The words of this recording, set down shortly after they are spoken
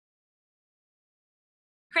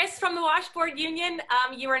Chris from the Washboard Union,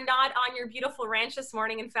 you are not on your beautiful ranch this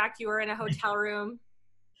morning. In fact, you were in a hotel room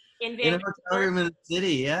in In a hotel Vancouver. room in the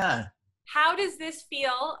city, yeah. How does this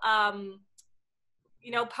feel,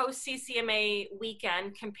 post CCMA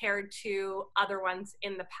weekend compared to other ones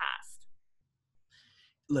in the past?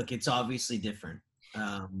 Look, it's obviously different,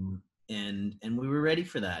 and we were ready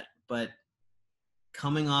for that. But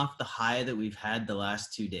coming off the high that we've had the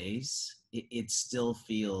last 2 days, it still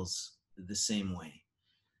feels the same way.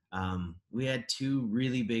 We had two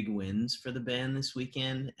really big wins for the band this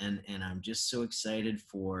weekend, and I'm just so excited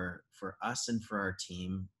for us and for our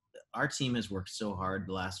team. Our team has worked so hard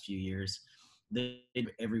the last few years. They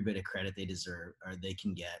every bit of credit they deserve or they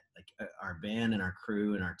can get. Like our band and our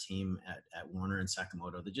crew and our team at Warner and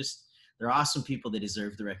Sakamoto, they're awesome people. They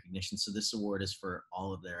deserve the recognition. So this award is for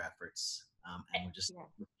all of their efforts, and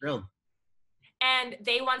we're thrilled. And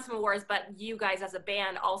they won some awards, but you guys as a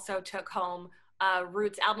band also took home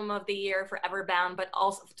Roots Album of the Year for Everbound, but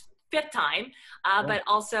also fifth time. But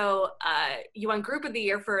also you won Group of the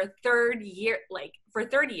Year for a third year,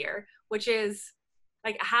 which is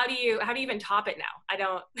like, how do you even top it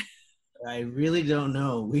now? I really don't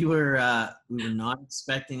know. We were not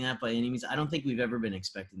expecting that by any means. I don't think we've ever been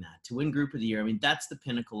expecting that to win Group of the Year. I mean, that's the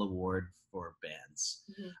pinnacle award for bands,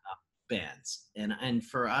 and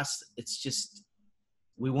for us, it's just.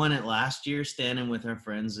 We won it last year standing with our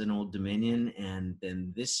friends in Old Dominion, and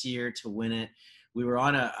then this year to win it, we were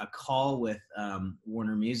on a call with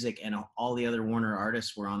Warner Music, and all the other Warner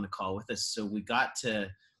artists were on the call with us. So we got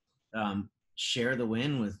to share the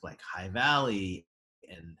win with like High Valley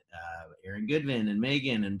and Aaron Goodvin and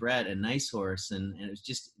Megan and Brett and Nice Horse, and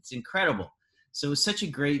it's incredible. So it was such a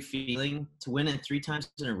great feeling to win it 3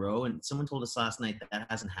 times in a row, and someone told us last night that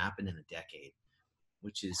hasn't happened in a decade,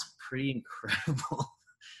 which is pretty incredible.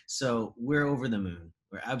 So we're over the moon.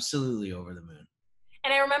 We're absolutely over the moon.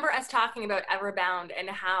 And I remember us talking about Everbound and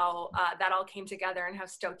how that all came together and how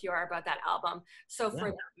stoked you are about that album. So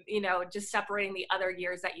for, just separating the other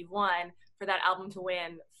years that you've won, for that album to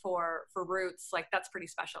win for Roots, like that's pretty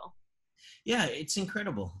special. Yeah, it's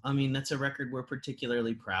incredible. I mean, that's a record we're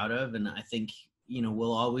particularly proud of. And I think,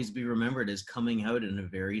 we'll always be remembered as coming out in a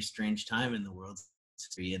very strange time in the world's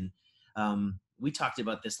history. And, we talked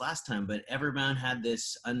about this last time, but Everbound had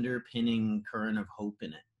this underpinning current of hope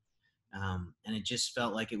in it. And it just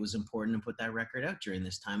felt like it was important to put that record out during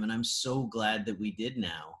this time. And I'm so glad that we did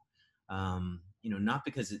now. Not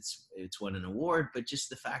because it's won an award, but just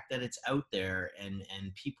the fact that it's out there and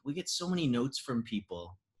people, we get so many notes from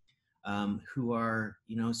people who are,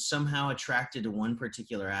 somehow attracted to one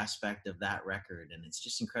particular aspect of that record. And it's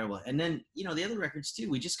just incredible. And then, the other records too.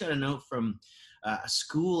 We just got a note from a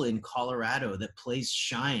school in Colorado that plays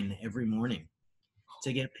Shine every morning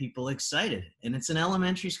to get people excited. And it's an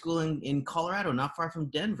elementary school in Colorado, not far from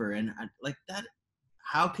Denver. And like that,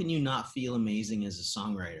 how can you not feel amazing as a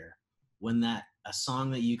songwriter when a song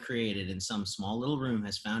that you created in some small little room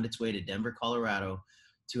has found its way to Denver, Colorado,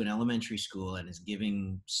 to an elementary school and is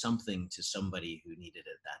giving something to somebody who needed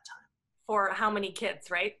it at that time. For how many kids,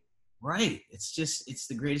 right? Right. It's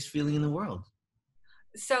the greatest feeling in the world.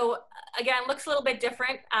 So again, looks a little bit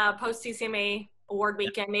different post CCMA award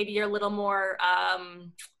weekend. Maybe you're a little more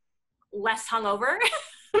less hungover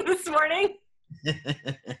this morning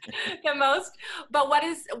than most. But what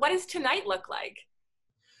does tonight look like?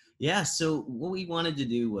 Yeah, so what we wanted to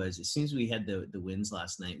do was, as soon as we had the wins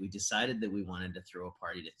last night, we decided that we wanted to throw a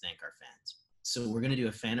party to thank our fans. So we're going to do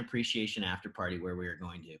a fan appreciation after party where we are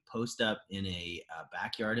going to post up in a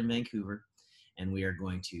backyard in Vancouver, and we are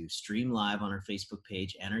going to stream live on our Facebook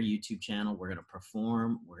page and our YouTube channel. We're going to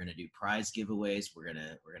perform. We're going to do prize giveaways. We're going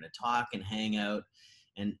to talk and hang out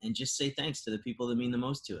and just say thanks to the people that mean the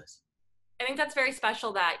most to us. I think that's very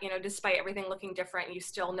special that, despite everything looking different, you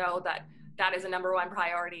still know that that is a number one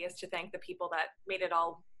priority, is to thank the people that made it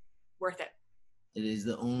all worth it. It is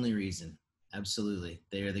the only reason. Absolutely.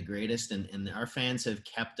 They are the greatest. And our fans have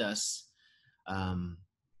kept us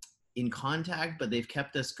in contact, but they've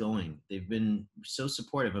kept us going. They've been so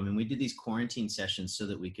supportive. I mean, we did these quarantine sessions so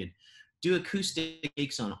that we could do acoustic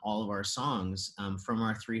takes on all of our songs from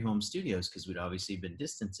our 3 home studios, because we'd obviously been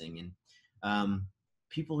distancing. And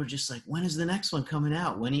people were just like, when is the next one coming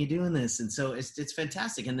out? When are you doing this? And so it's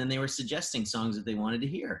fantastic. And then they were suggesting songs that they wanted to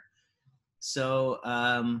hear. So,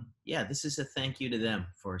 this is a thank you to them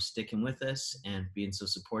for sticking with us and being so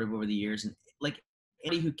supportive over the years. And like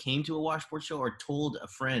anybody who came to a Washboard show or told a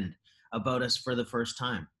friend about us for the first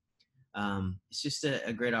time, it's just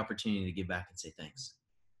a great opportunity to give back and say thanks.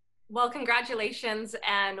 Well, congratulations,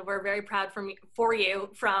 and we're very proud for you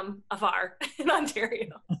from afar in Ontario.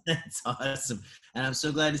 That's awesome. And I'm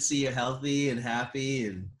so glad to see you healthy and happy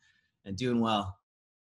and doing well.